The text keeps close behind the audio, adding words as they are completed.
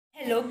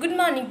Hello, good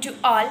morning to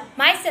all.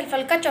 Myself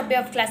Alka Chaubey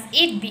of class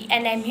 8B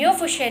and I am here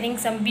for sharing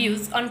some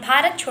views on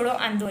Bharat Chodo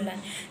Andolan,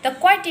 the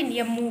Quiet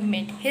India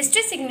movement,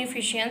 history,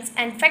 significance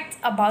and facts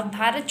about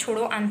Bharat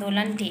Chodo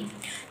Andolan Day.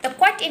 The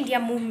Quiet India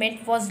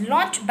movement was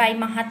launched by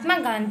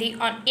Mahatma Gandhi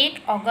on 8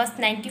 August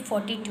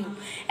 1942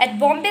 at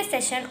Bombay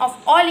session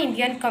of All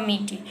Indian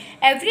Committee.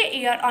 Every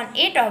year on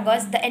 8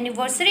 August, the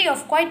anniversary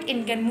of Quiet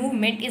Indian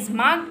movement is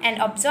marked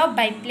and observed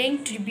by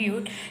paying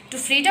tribute to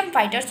freedom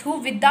fighters who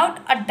without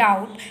a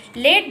doubt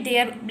laid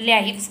their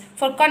lives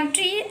for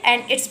country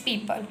and its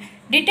people.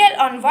 Detail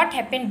on what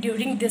happened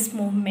during this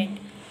movement.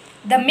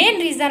 The main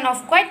reason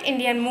of Quiet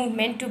Indian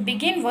movement to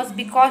begin was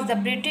because the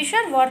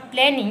Britishers were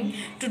planning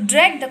to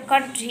drag the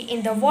country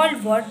in the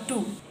World War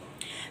II.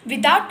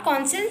 Without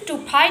consent to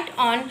fight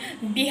on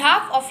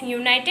behalf of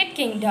United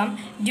Kingdom,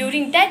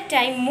 during that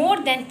time more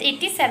than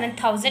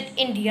 87,000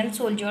 Indian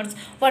soldiers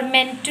were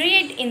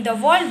massacred in the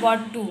World War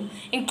II,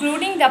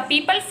 including the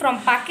people from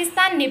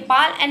Pakistan,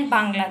 Nepal and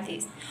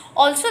Bangladesh.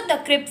 Also the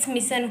Cripps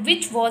mission,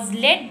 which was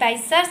led by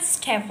Sir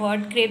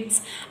Stafford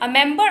Cripps, a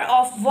member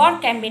of War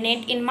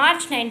Cabinet in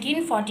March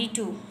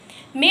 1942,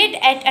 made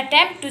an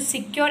attempt to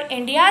secure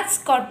India's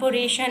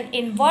cooperation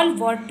in World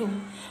War II.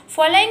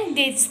 Following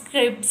these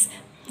Cripps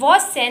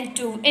was sent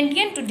to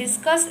India to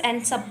discuss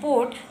and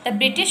support the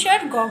British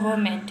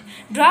government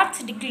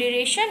draft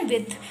declaration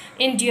with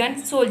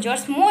Indian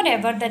soldiers.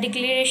 Moreover, the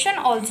declaration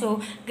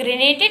also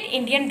granted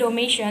Indian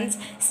dominations,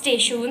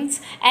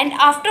 stations and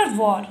after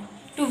war,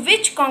 to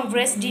which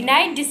Congress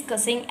denied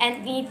discussing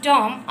any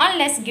term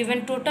unless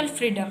given total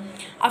freedom.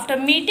 After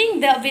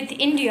meeting with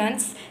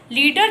Indians,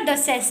 leader the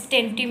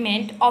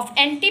sentiment of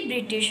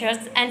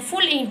anti-Britishers and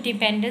full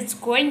independence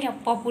growing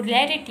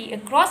popularity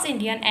across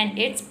India and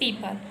its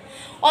people.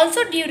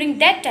 Also during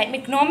that time,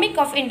 economic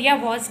of India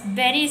was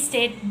very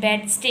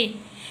bad state.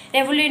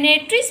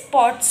 Revolutionary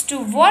spots to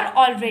were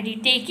already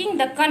taking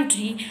the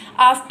country,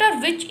 after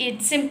which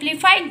it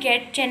simplified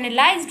get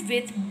channelized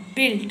with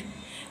build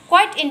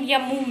Quiet India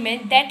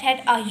movement that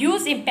had a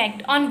huge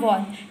impact on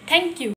war. Thank you.